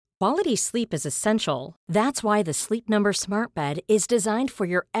Quality sleep is essential. That's why the Sleep Number Smart Bed is designed for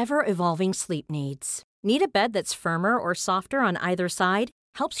your ever-evolving sleep needs. Need a bed that's firmer or softer on either side?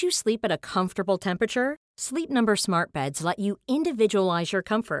 Helps you sleep at a comfortable temperature? Sleep Number Smart Beds let you individualize your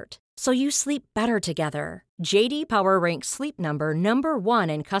comfort, so you sleep better together. J.D. Power ranks Sleep Number number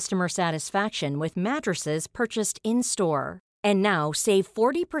one in customer satisfaction with mattresses purchased in-store. And now, save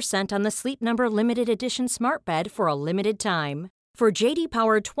 40% on the Sleep Number Limited Edition Smart Bed for a limited time. For J.D.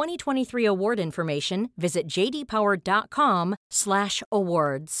 Power 2023 award information, visit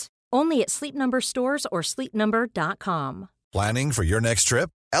jdpower.com/awards. Only at Sleep Number stores or sleepnumber.com. Planning for your next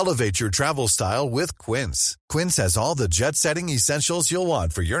trip? Elevate your travel style with Quince. Quince has all the jet-setting essentials you'll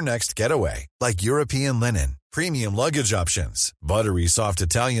want for your next getaway, like European linen, premium luggage options, buttery soft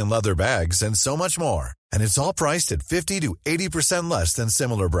Italian leather bags, and so much more. And it's all priced at 50 to 80% less than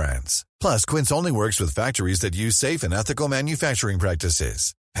similar brands. Plus, Quince only works with factories that use safe and ethical manufacturing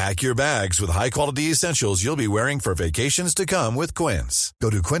practices. Pack your bags with high-quality essentials you'll be wearing for vacations to come with Quince. Go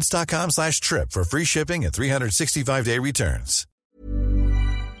to quince.com/trip for free shipping and 365-day returns.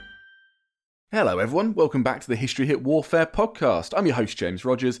 Hello everyone, welcome back to the History Hit Warfare podcast. I'm your host James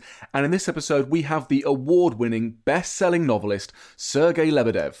Rogers, and in this episode we have the award-winning, best-selling novelist Sergei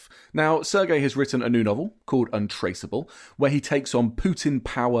Lebedev. Now, Sergei has written a new novel called Untraceable, where he takes on Putin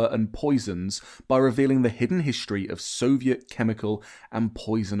power and poisons by revealing the hidden history of Soviet chemical and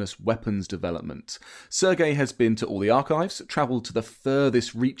poisonous weapons development. Sergei has been to all the archives, travelled to the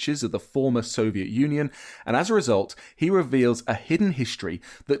furthest reaches of the former Soviet Union, and as a result, he reveals a hidden history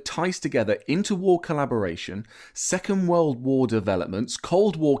that ties together interwar collaboration, Second World War developments,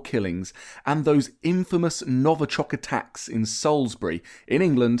 Cold War killings, and those infamous Novichok attacks in Salisbury, in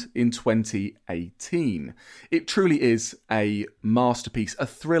England, in 2018. It truly is a masterpiece, a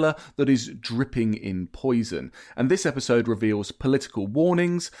thriller that is dripping in poison. And this episode reveals political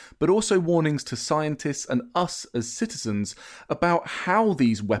warnings, but also warnings to scientists and us as citizens about how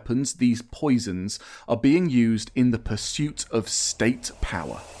these weapons, these poisons, are being used in the pursuit of state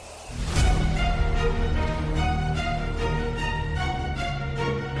power.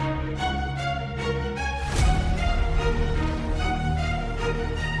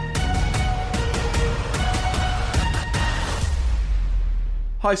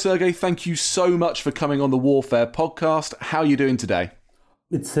 Hi Sergei, thank you so much for coming on the Warfare podcast. How are you doing today?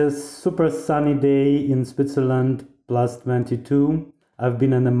 It's a super sunny day in Switzerland, plus 22. I've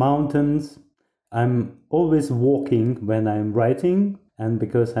been in the mountains. I'm always walking when I'm writing, and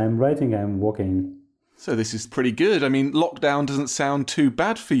because I'm writing, I'm walking. So this is pretty good. I mean, lockdown doesn't sound too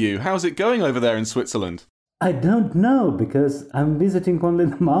bad for you. How's it going over there in Switzerland? I don't know, because I'm visiting only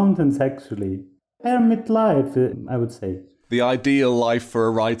the mountains, actually. Hermit life, I would say. The ideal life for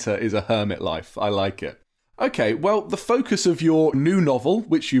a writer is a hermit life. I like it. Okay, well, the focus of your new novel,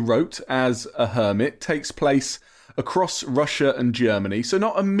 which you wrote as a hermit, takes place across Russia and Germany, so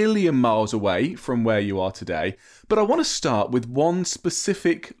not a million miles away from where you are today. But I want to start with one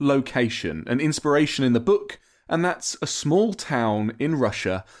specific location, an inspiration in the book, and that's a small town in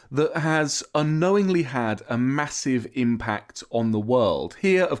Russia that has unknowingly had a massive impact on the world.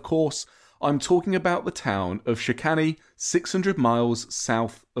 Here, of course, I'm talking about the town of Shikany, 600 miles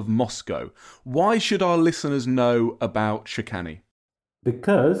south of Moscow. Why should our listeners know about Shikany?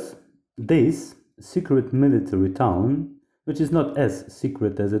 Because this secret military town, which is not as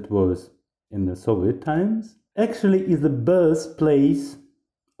secret as it was in the Soviet times, actually is the birthplace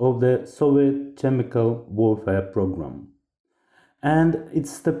of the Soviet chemical warfare program. And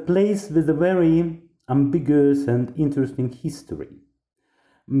it's the place with a very ambiguous and interesting history.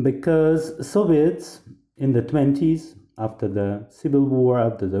 Because Soviets in the 20s, after the Civil War,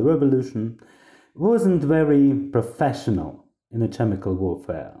 after the revolution, wasn't very professional in a chemical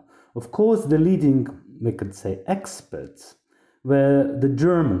warfare. Of course, the leading, we could say, experts were the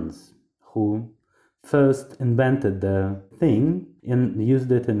Germans, who first invented the thing and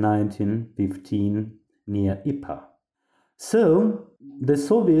used it in 1915 near Ypres. So, the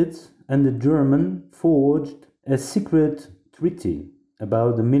Soviets and the Germans forged a secret treaty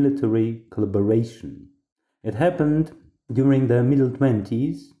about the military collaboration. It happened during the middle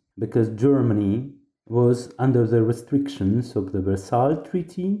 20s because Germany was under the restrictions of the Versailles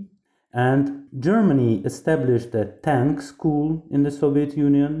Treaty, and Germany established a tank school in the Soviet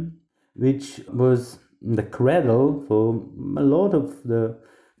Union, which was the cradle for a lot of the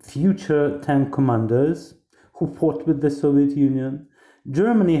future tank commanders who fought with the Soviet Union.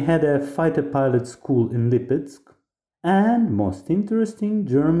 Germany had a fighter pilot school in Lipetsk, and most interesting,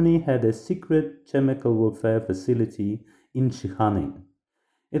 Germany had a secret chemical warfare facility in Shikany.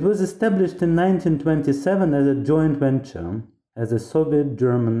 It was established in 1927 as a joint venture as a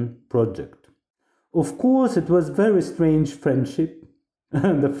Soviet-German project. Of course, it was very strange friendship,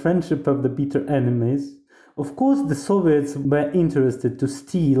 the friendship of the bitter enemies. Of course, the Soviets were interested to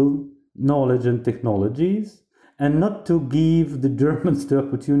steal knowledge and technologies and not to give the Germans the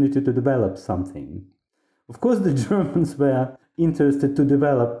opportunity to develop something. Of course, the Germans were interested to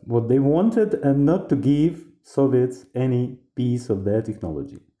develop what they wanted and not to give Soviets any piece of their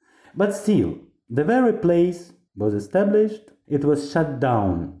technology. But still, the very place was established. It was shut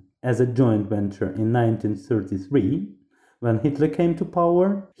down as a joint venture in 1933. When Hitler came to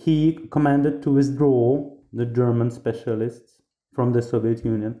power, he commanded to withdraw the German specialists from the Soviet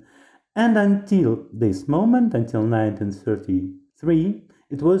Union. And until this moment, until 1933,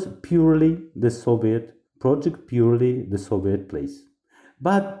 it was purely the Soviet project, purely the Soviet place.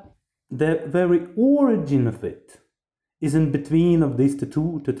 But the very origin of it is in between of these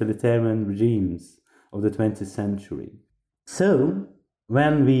two totalitarian regimes of the 20th century. So,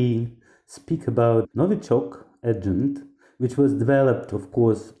 when we speak about Novichok agent, which was developed, of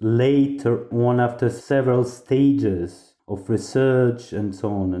course, later on after several stages of research and so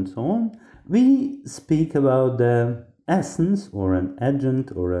on, we speak about the essence or an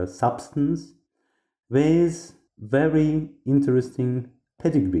agent or a substance with very interesting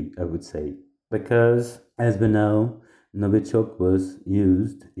pedigree, I would say, because, as we know, Novichok was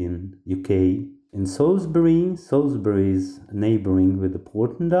used in UK, in Salisbury. Salisbury is neighboring with the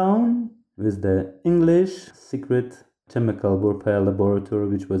Porton Down, with the English secret chemical warfare laboratory,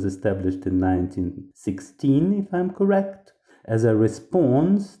 which was established in 1916, if I'm correct, as a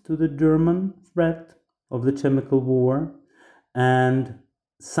response to the German threat of the chemical war. And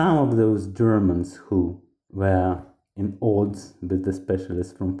some of those Germans who were in odds with the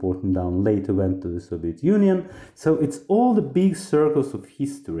specialists from Porton Down later went to the Soviet Union. So it's all the big circles of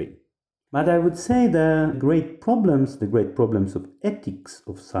history. But I would say the great problems of ethics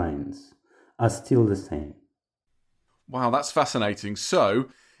of science are still the same. Wow, that's fascinating. So,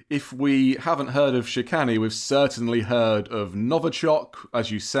 if we haven't heard of Shikany, we've certainly heard of Novichok, as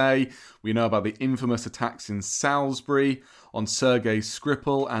you say. We know about the infamous attacks in Salisbury on Sergei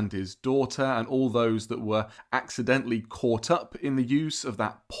Skripal and his daughter, and all those that were accidentally caught up in the use of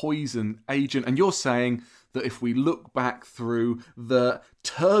that poison agent. And you're saying that if we look back through the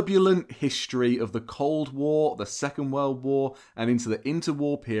turbulent history of the Cold War, the Second World War, and into the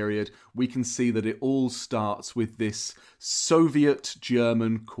interwar period, we can see that it all starts with this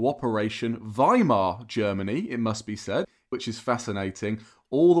Soviet-German cooperation, Weimar Germany, it must be said, which is fascinating,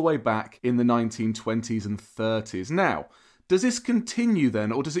 all the way back in the 1920s and 30s. Now, does this continue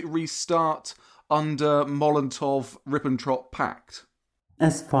then, or does it restart under Molotov-Ribbentrop Pact?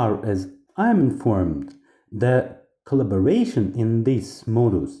 As far as I'm informed, the collaboration in this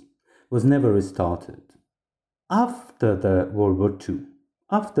modus was never restarted. After the World War II,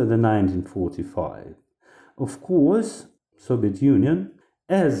 after the 1945, of course, Soviet Union,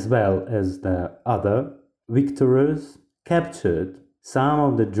 as well as the other victors, captured some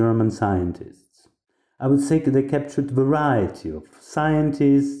of the German scientists. I would say they captured a variety of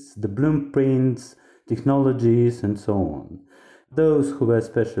scientists, the blueprints, technologies, and so on. Those who were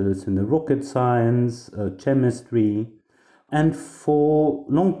specialists in the rocket science, chemistry, and for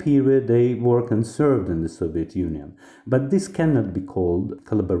a long period they worked and served in the Soviet Union. But this cannot be called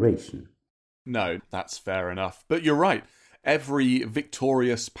collaboration. No, that's fair enough. But you're right. Every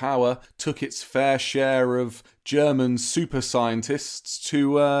victorious power took its fair share of German super scientists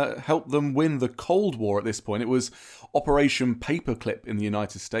to help them win the Cold War at this point. It was Operation Paperclip in the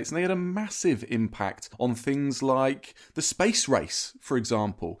United States, and they had a massive impact on things like the space race, for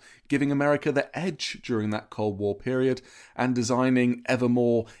example, giving America the edge during that Cold War period and designing ever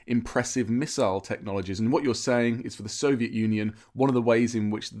more impressive missile technologies. And what you're saying is, for the Soviet Union, one of the ways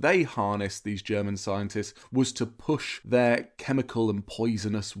in which they harnessed these German scientists was to push their chemical and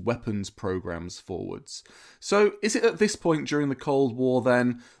poisonous weapons programs forwards. So is it at this point during the Cold War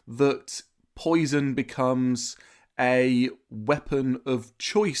then that poison becomes a weapon of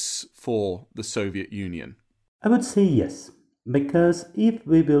choice for the Soviet Union? I would say yes, because if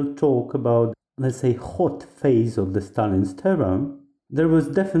we will talk about, let's say, hot phase of the Stalin's terror, there was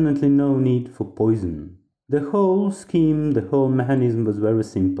definitely no need for poison. The whole scheme, the whole mechanism was very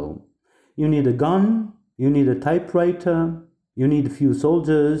simple. You need a gun, you need a typewriter, you need a few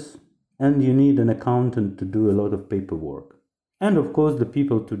soldiers, and you need an accountant to do a lot of paperwork. And of course the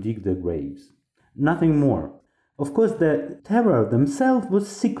people to dig their graves. Nothing more. Of course the terror themselves was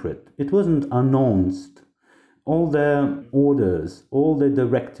secret. It wasn't announced. All the orders, all the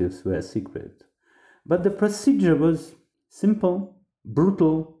directives were secret. But the procedure was simple,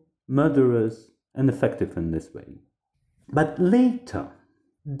 brutal, murderous, and effective in this way. But later,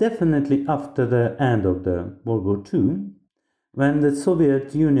 definitely after the end of the World War II, when the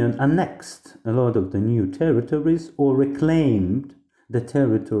Soviet Union annexed a lot of the new territories or reclaimed the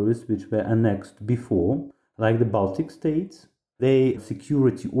territories which were annexed before, like the Baltic states, the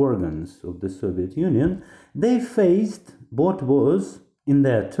security organs of the Soviet Union, they faced what was, in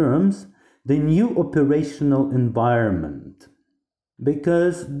their terms, the new operational environment.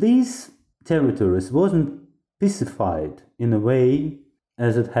 Because these territories wasn't pacified in a way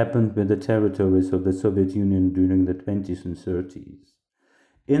as it happened with the territories of the Soviet Union during the 20s and 30s.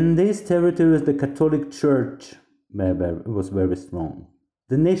 In these territories, the Catholic Church was very strong.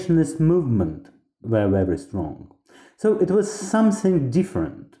 The nationalist movement were very strong. So it was something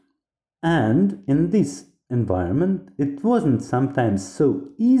different. And in this environment, it wasn't sometimes so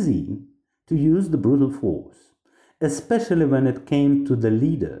easy to use the brutal force, especially when it came to the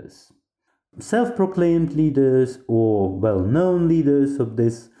leaders. Self-proclaimed leaders or well-known leaders of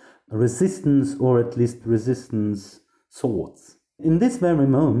this resistance, or at least resistance sorts. In this very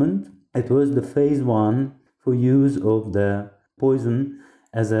moment, it was the phase one for use of the poison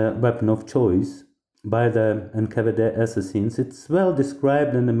as a weapon of choice by the NKVD assassins. It's well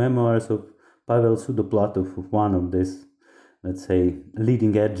described in the memoirs of Pavel Sudoplatov, one of these, let's say,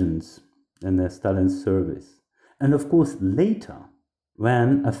 leading agents in the Stalin's service. And of course, later,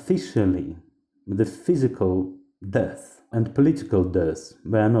 when officially the physical death and political death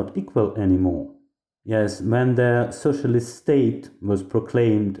were not equal anymore, yes, when the socialist state was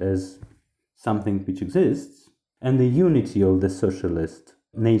proclaimed as something which exists, and the unity of the socialist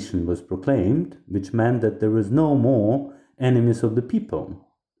nation was proclaimed, which meant that there is no more enemies of the people.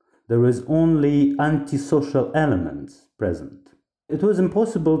 There is only antisocial elements present. It was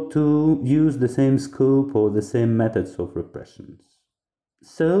impossible to use the same scope or the same methods of repressions.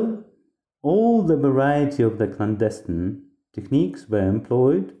 So, all the variety of the clandestine techniques were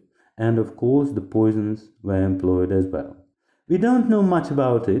employed, and of course the poisons were employed as well. We don't know much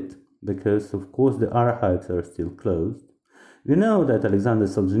about it, because of course the archives are still closed. We know that Alexander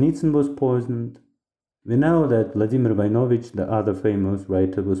Solzhenitsyn was poisoned. We know that Vladimir Voinovich, the other famous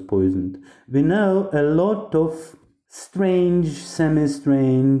writer, was poisoned. We know a lot of strange,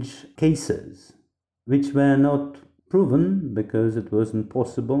 semi-strange cases, which were not proven because it wasn't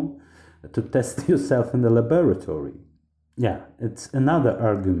possible to test yourself in the laboratory. Yeah, it's another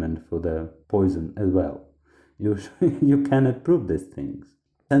argument for the poison as well. You cannot prove these things.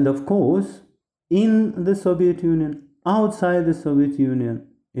 And of course, in the Soviet Union, outside the Soviet Union,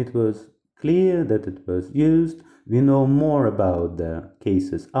 it was clear that it was used. We know more about the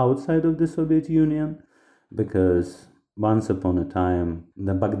cases outside of the Soviet Union because once upon a time,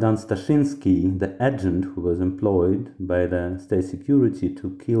 the Bogdan Stashinsky, the agent who was employed by the state security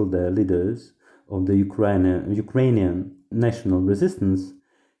to kill the leaders of the Ukrainian national resistance,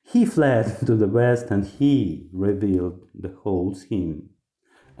 he fled to the West and he revealed the whole scheme.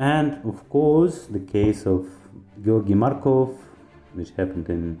 And of course, the case of Georgy Markov, which happened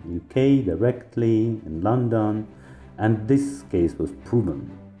in UK directly, in London, and this case was proven.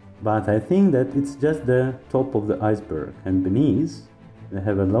 But I think that it's just the top of the iceberg, and beneath we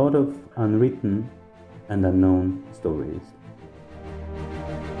have a lot of unwritten and unknown stories.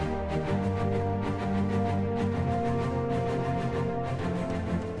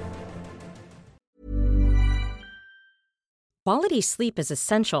 Quality sleep is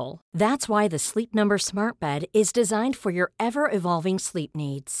essential. That's why the Sleep Number Smart Bed is designed for your ever-evolving sleep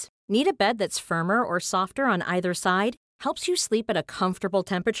needs. Need a bed that's firmer or softer on either side? Helps you sleep at a comfortable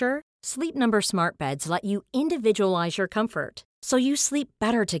temperature? Sleep Number Smart Beds let you individualize your comfort, so you sleep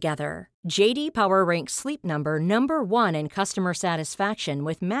better together. J.D. Power ranks Sleep Number number 1 in customer satisfaction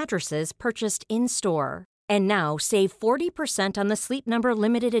with mattresses purchased in-store. And now save 40% on the Sleep Number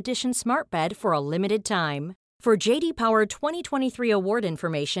Limited Edition Smart Bed for a limited time. For J.D. Power 2023 award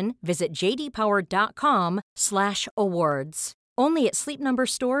information, visit jdpower.com/awards. Only at Sleep Number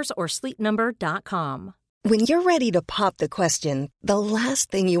stores or sleepnumber.com. When you're ready to pop the question, the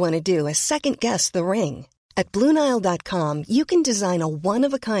last thing you want to do is second-guess the ring. At BlueNile.com, you can design a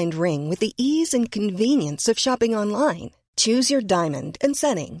one-of-a-kind ring with the ease and convenience of shopping online. Choose your diamond and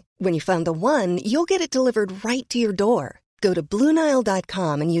setting. When you find the one, you'll get it delivered right to your door. Go to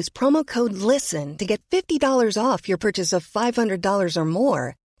BlueNile.com and use promo code LISTEN to get $50 off your purchase of $500 or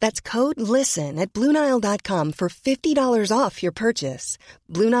more. That's code LISTEN at BlueNile.com for $50 off your purchase.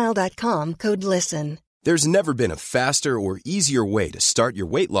 BlueNile.com, code LISTEN. There's never been a faster or easier way to start your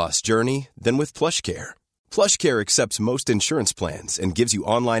weight loss journey than with PlushCare. PlushCare accepts most insurance plans and gives you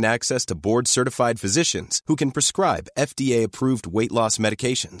online access to board-certified physicians who can prescribe FDA-approved weight loss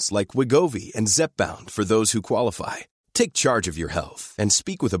medications like Wegovy and Zepbound for those who qualify. Take charge of your health and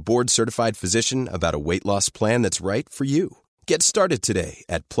speak with a board-certified physician about a weight loss plan that's right for you. Get started today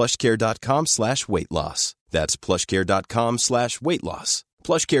at plushcare.com/weight-loss. That's plushcare.com/weight-loss.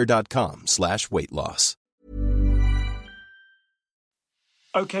 plushcare.com/weight-loss.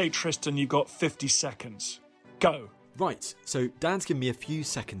 Okay, Tristan, you've got 50 seconds. Go. Right, so Dan's given me a few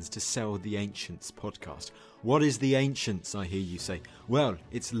seconds to sell the Ancients podcast. What is the Ancients, I hear you say? Well,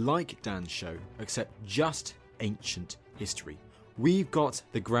 it's like Dan's show, except just ancient history. We've got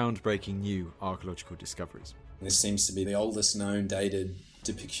the groundbreaking new archaeological discoveries. This seems to be the oldest known dated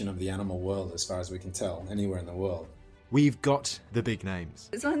depiction of the animal world, as far as we can tell, anywhere in the world. We've got the big names.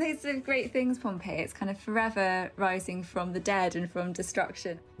 It's one of those great things, Pompeii. It's kind of forever rising from the dead and from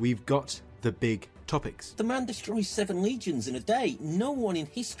destruction. We've got the big topics. The man destroys 7 legions in a day. No one in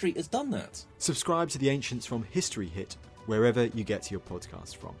history has done that. Subscribe to the Ancients from History Hit, wherever you get your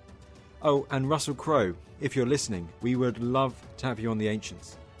podcasts from. Oh, and Russell Crowe, if you're listening, we would love to have you on the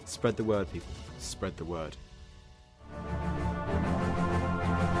Ancients. Spread the word, people. Spread the word.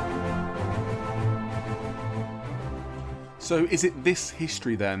 So is it this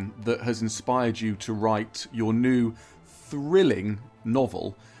history then that has inspired you to write your new thrilling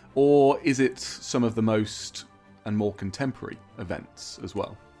novel, or is it some of the most and more contemporary events as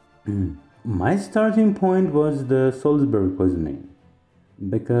well? My starting point was the Salisbury poisoning,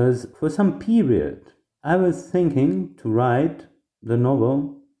 because for some period I was thinking to write the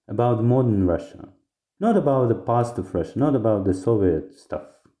novel about modern Russia. Not about the past of Russia, not about the Soviet stuff,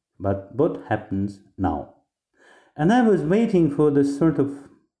 but what happens now. And I was waiting for this sort of,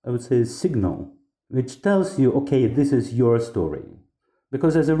 I would say, signal, which tells you, okay, this is your story.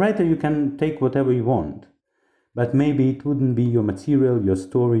 Because as a writer, you can take whatever you want, but maybe it wouldn't be your material, your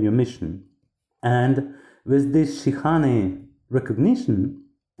story, your mission. And with this Shihane recognition,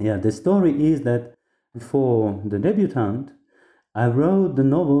 the story is that before The Debutant, I wrote the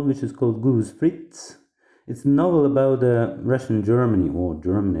novel which is called Goose Fritz. It's a novel about Russian Germany, or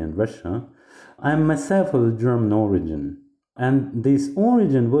Germany and Russia. I'm myself of German origin, and this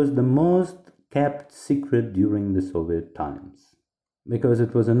origin was the most kept secret during the Soviet times, because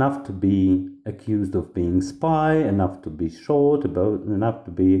it was enough to be accused of being spy, enough to be shot, enough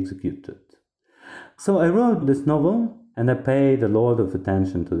to be executed. So I wrote this novel, and I paid a lot of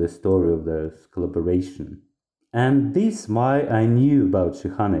attention to the story of this collaboration. And this is why I knew about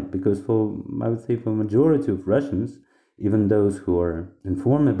Shihane, because for majority of Russians, even those who are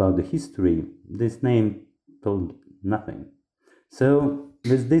informed about the history, this name told nothing. So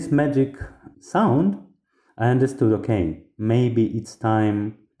with this magic sound, I understood, okay, maybe it's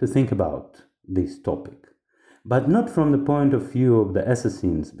time to think about this topic. But not from the point of view of the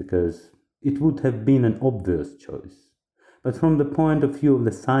assassins, because it would have been an obvious choice, but from the point of view of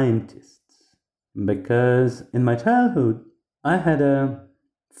the scientists. Because in my childhood, I had a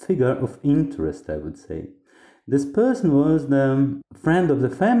figure of interest, I would say. This person was the friend of the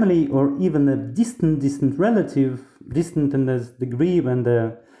family, or even a distant relative, distant in this degree when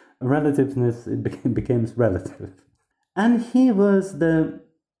the relativeness becomes relative. And he was the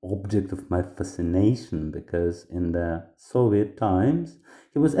object of my fascination, because in the Soviet times,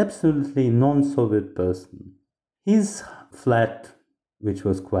 he was absolutely non-Soviet person. His flat, which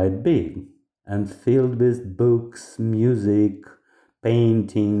was quite big, and filled with books, music,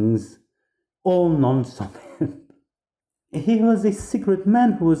 paintings, all non-Soviet. He was a secret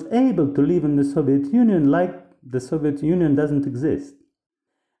man who was able to live in the Soviet Union like the Soviet Union doesn't exist.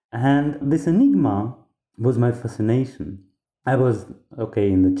 And this enigma was my fascination. I was,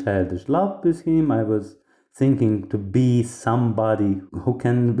 in the childish love with him. I was thinking to be somebody who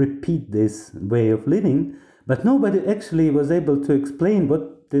can repeat this way of living, but nobody actually was able to explain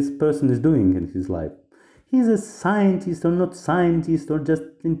what this person is doing in his life. He's a scientist or not scientist, or just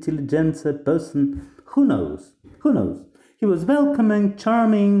intelligentsia person. Who knows? Who knows? He was welcoming,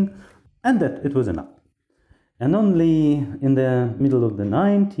 charming, and that it was enough. And only in the middle of the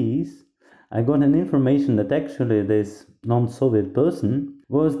 90s, I got an information that actually this non-Soviet person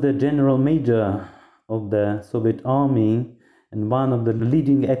was the general major of the Soviet army and one of the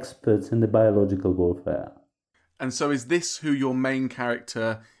leading experts in the biological warfare. And so is this who your main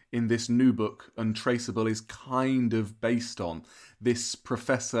character in this new book, Untraceable, is kind of based on? This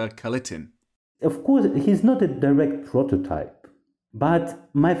Professor Kalitin? Of course, he's not a direct prototype, but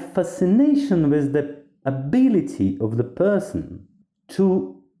my fascination with the ability of the person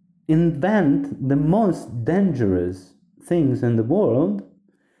to invent the most dangerous things in the world,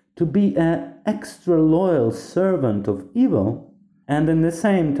 to be an extra loyal servant of evil, and in the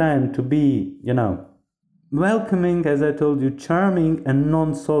same time to be, welcoming, as I told you, charming and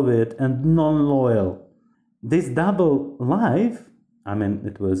non-Soviet and non-loyal. this double life,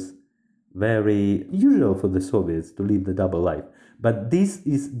 it was very usual for the Soviets to live the double life. But this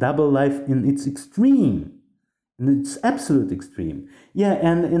is double life in its extreme, in its absolute extreme. Yeah,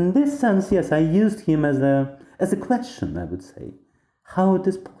 and in this sense, yes, I used him as a question, I would say. How it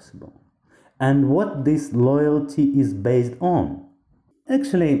is possible? And what this loyalty is based on.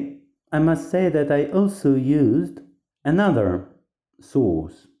 Actually, I must say that I also used another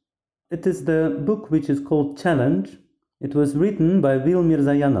source. It is the book which is called Challenge. It was written by Vil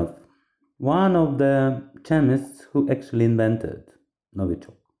Mirzayanov, one of the chemists who actually invented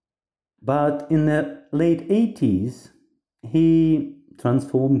Novichok. But in the late 80s, he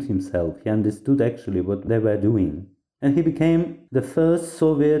transformed himself. He understood actually what they were doing. And he became the first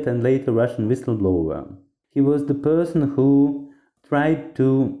Soviet and later Russian whistleblower. He was the person who tried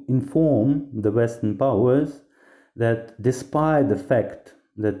to inform the Western powers that despite the fact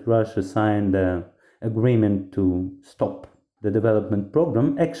that Russia signed an agreement to stop the development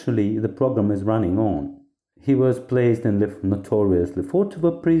program, actually the program is running on. He was placed in the notorious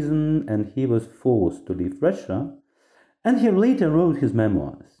Lefortovo prison and he was forced to leave Russia. And he later wrote his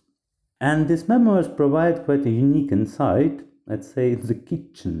memoirs. And these memoirs provide quite a unique insight, let's say, the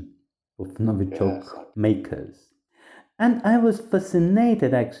kitchen of Novichok makers. And I was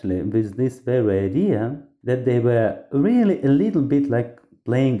fascinated actually with this very idea that they were really a little bit like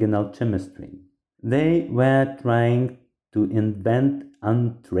playing in alchemistry. They were trying to invent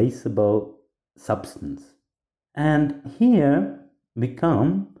untraceable substance. And here we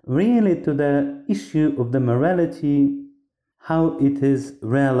come really to the issue of the morality, how it is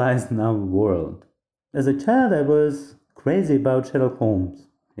realized in our world. As a child, I was crazy about Sherlock Holmes.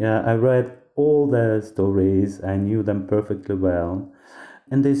 Yeah, I read all the stories, I knew them perfectly well.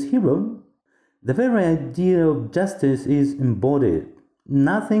 And this hero, the very idea of justice is embodied.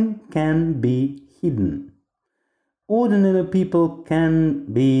 Nothing can be hidden. Ordinary people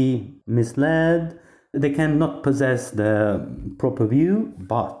can be misled, they cannot possess the proper view,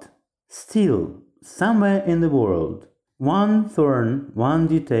 but still, somewhere in the world, one thorn, one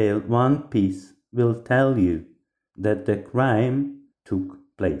detail, one piece will tell you that the crime took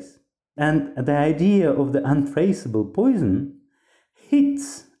place. And the idea of the untraceable poison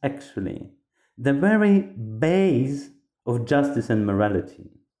hits, actually, the very base of justice and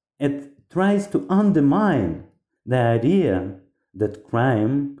morality. It tries to undermine the idea that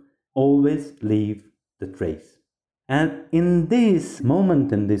crime always leaves the trace. And in this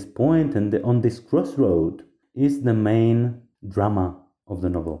moment, in this point, and on this crossroad, is the main drama of the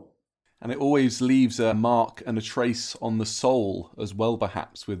novel. And it always leaves a mark and a trace on the soul as well,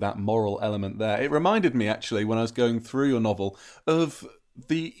 perhaps, with that moral element there. It reminded me, actually, when I was going through your novel, of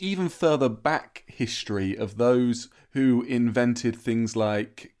the even further back history of those who invented things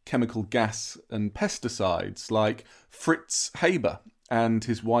like chemical gas and pesticides, like Fritz Haber and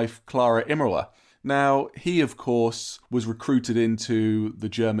his wife Clara Immerwahr. Now, he, of course, was recruited into the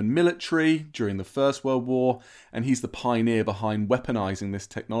German military during the First World War, and he's the pioneer behind weaponizing this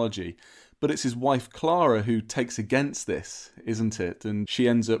technology. But it's his wife Clara who takes against this, isn't it? And she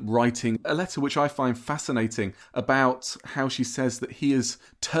ends up writing a letter which I find fascinating about how she says that he has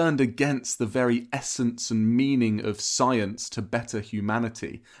turned against the very essence and meaning of science to better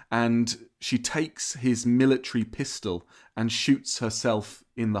humanity. And she takes his military pistol and shoots herself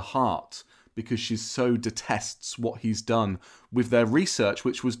in the heart, because she so detests what he's done with their research,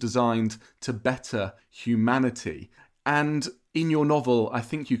 which was designed to better humanity. And in your novel, I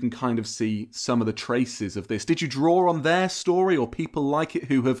think you can kind of see some of the traces of this. Did you draw on their story or people like it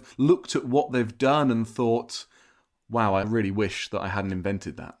who have looked at what they've done and thought, wow, I really wish that I hadn't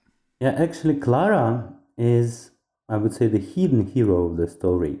invented that? Yeah, actually, Clara is, I would say, the hidden hero of the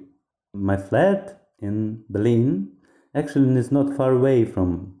story. My flat in Berlin actually is not far away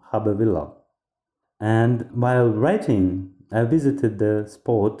from Haber Villa. And while writing, I visited the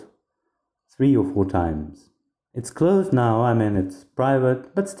spot 3 or 4 times. It's closed now, it's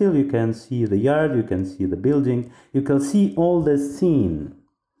private, but still you can see the yard, you can see the building, you can see all the scene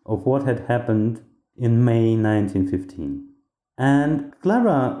of what had happened in May 1915. And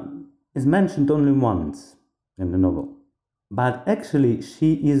Clara is mentioned only once in the novel. But actually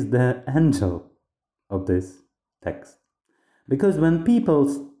she is the angel of this text. Because when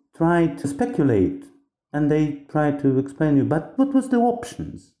people try to speculate and they try to explain you, but what was the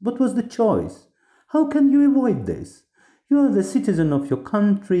options? What was the choice? How can you avoid this? You are the citizen of your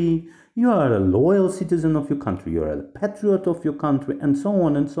country, you are a loyal citizen of your country, you are a patriot of your country, and so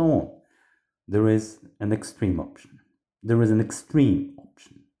on and so on. There is an extreme option. There is an extreme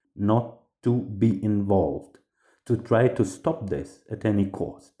option not to be involved, to try to stop this at any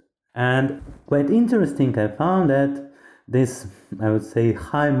cost. And quite interesting, I found that this, I would say,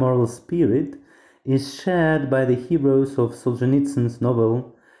 high moral spirit is shared by the heroes of Solzhenitsyn's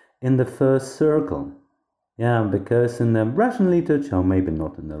novel In the First Circle. Yeah, because in the Russian literature, or maybe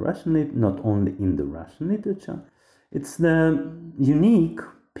not in the Russian, not only in the Russian literature, it's the unique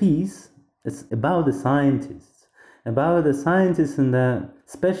piece. It's about the scientists in the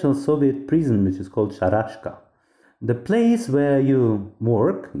special Soviet prison, which is called Sharashka. The place where you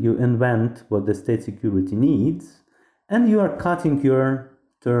work, you invent what the state security needs, and you are cutting your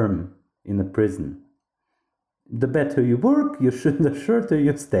term in a prison. The better you work, the shorter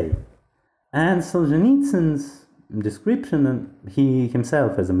you stay. And Solzhenitsyn's description, and he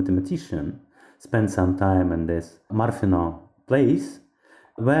himself as a mathematician spent some time in this Marfino place,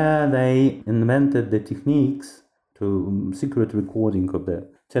 where they invented the techniques to secret recording of the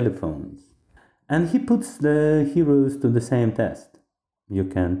telephones. And he puts the heroes to the same test. You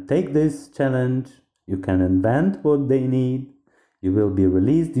can take this challenge, you can invent what they need, you will be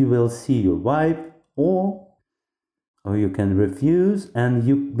released, you will see your wife, or you can refuse and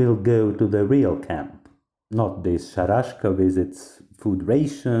you will go to the real camp. Not this Sharashka with its food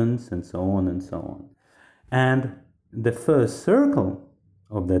rations and so on and so on. And the first circle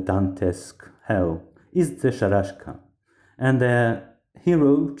of the Dantesque hell is the Sharashka. And the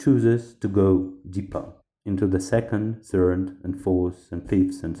hero chooses to go deeper into the second, third, and fourth, and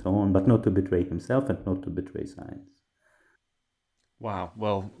fifth, and so on, but not to betray himself and not to betray science. Wow,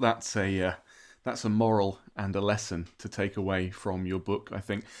 well, that's a moral and a lesson to take away from your book, I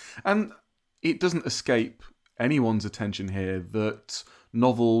think. And it doesn't escape anyone's attention here that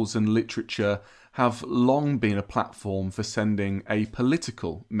novels and literature have long been a platform for sending a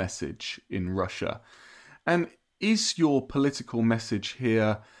political message in Russia. And is your political message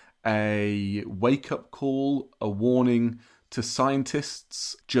here a wake-up call, a warning to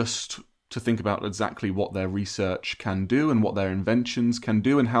scientists just to think about exactly what their research can do and what their inventions can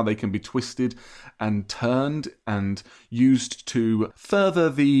do and how they can be twisted and turned and used to further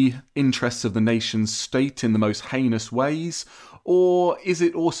the interests of the nation's state in the most heinous ways? Or is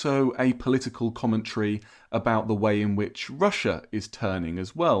it also a political commentary about the way in which Russia is turning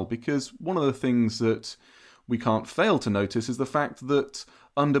as well? Because one of the things that we can't fail to notice is the fact that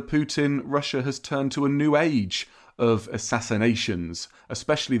under Putin, Russia has turned to a new age of assassinations,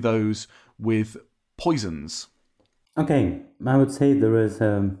 especially those with poisons. Okay, I would say there is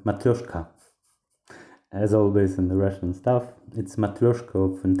a matryoshka. As always in the Russian stuff, it's matryoshka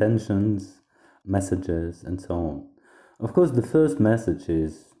of intentions, messages, and so on. Of course, the first message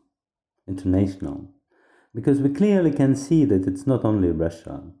is international, because we clearly can see that it's not only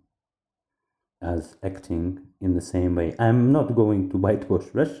Russia as acting in the same way. I'm not going to whitewash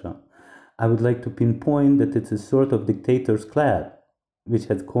Russia. I would like to pinpoint that it's a sort of dictator's club, which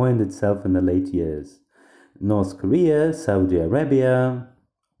had coined itself in the late years. North Korea, Saudi Arabia,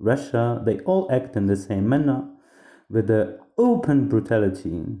 Russia, they all act in the same manner, with the open brutality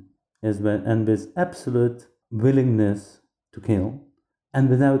and with absolute willingness to kill, and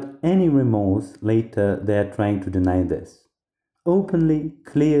without any remorse. Later they are trying to deny this. Openly,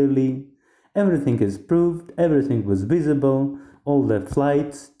 clearly, everything is proved, everything was visible, all the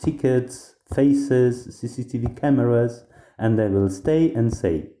flights, tickets, faces, CCTV cameras, and they will stay and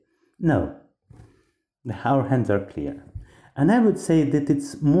say, no, our hands are clear. And I would say that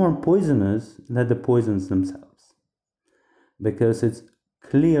it's more poisonous than the poisons themselves, because it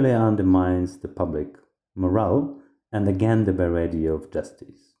clearly undermines the public morale and again the variety of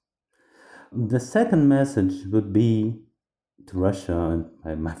justice. The second message would be to Russia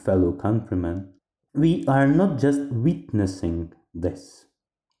and my fellow countrymen: we are not just witnessing this.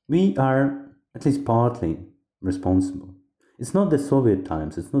 We are at least partly responsible. It's not the Soviet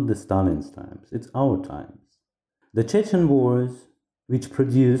times, it's not the Stalin's times, it's our times. The Chechen wars, which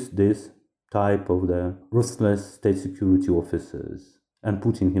produced this type of the ruthless state security officers and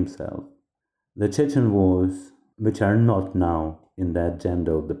Putin himself. The Chechen wars, which are not now in the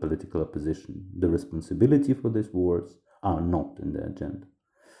agenda of the political opposition. The responsibility for these wars are not in the agenda.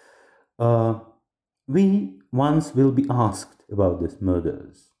 We once will be asked about these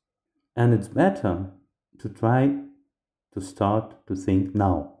murders. And it's better to try to start to think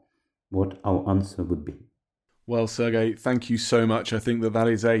now what our answer would be. Well, Sergei, thank you so much. I think that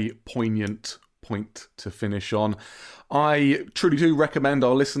is a poignant point to finish on. I truly do recommend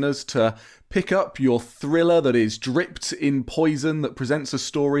our listeners to pick up your thriller that is dripped in poison, that presents a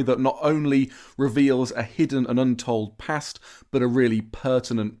story that not only reveals a hidden and untold past, but a really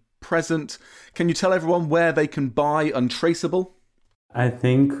pertinent present. Can you tell everyone where they can buy Untraceable? I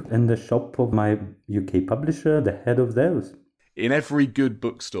think in the shop of my UK publisher, the head of those. in every good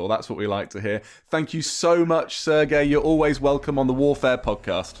bookstore. That's what we like to hear. Thank you so much, Sergei. You're always welcome on the Warfare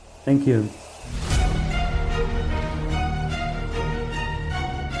podcast. Thank you.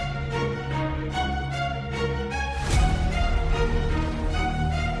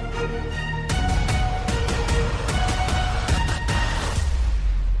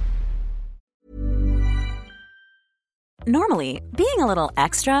 Normally, being a little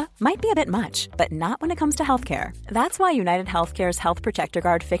extra might be a bit much, but not when it comes to healthcare. That's why United Healthcare's Health Protector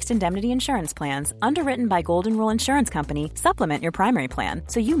Guard fixed indemnity insurance plans, underwritten by Golden Rule Insurance Company, supplement your primary plan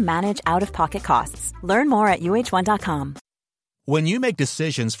so you manage out-of-pocket costs. Learn more at UH1.com. When you make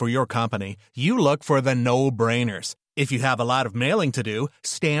decisions for your company, you look for the no-brainers. If you have a lot of mailing to do,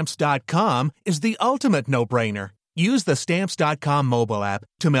 Stamps.com is the ultimate no-brainer. Use the Stamps.com mobile app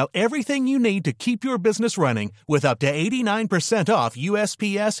to mail everything you need to keep your business running with up to 89% off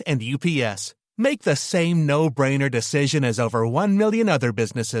USPS and UPS. Make the same no-brainer decision as over 1 million other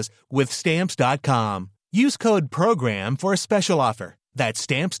businesses with Stamps.com. Use code PROGRAM for a special offer. That's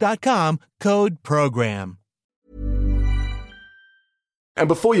Stamps.com, code PROGRAM. And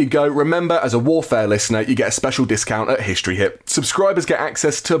before you go, remember, as a Warfare listener, you get a special discount at History Hit. Subscribers get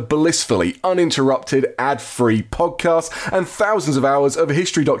access to blissfully uninterrupted, ad-free podcasts and thousands of hours of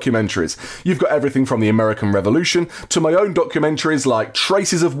history documentaries. You've got everything from the American Revolution to my own documentaries like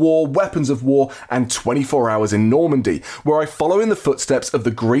Traces of War, Weapons of War, and 24 Hours in Normandy, where I follow in the footsteps of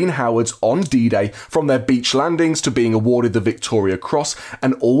the Green Howards on D-Day, from their beach landings to being awarded the Victoria Cross,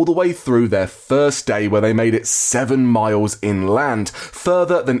 and all the way through their first day where they made it 7 miles inland,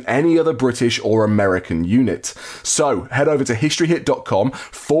 further than any other British or American unit. So head over to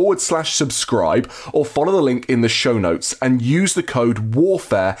historyhit.com/subscribe or follow the link in the show notes and use the code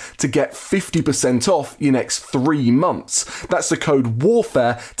WARFARE to get 50% off your next 3 months. That's the code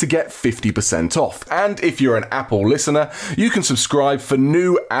WARFARE to get 50% off. And if you're an Apple listener, you can subscribe for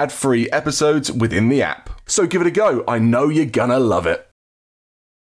new ad-free episodes within the app. So give it a go. I know you're gonna love it.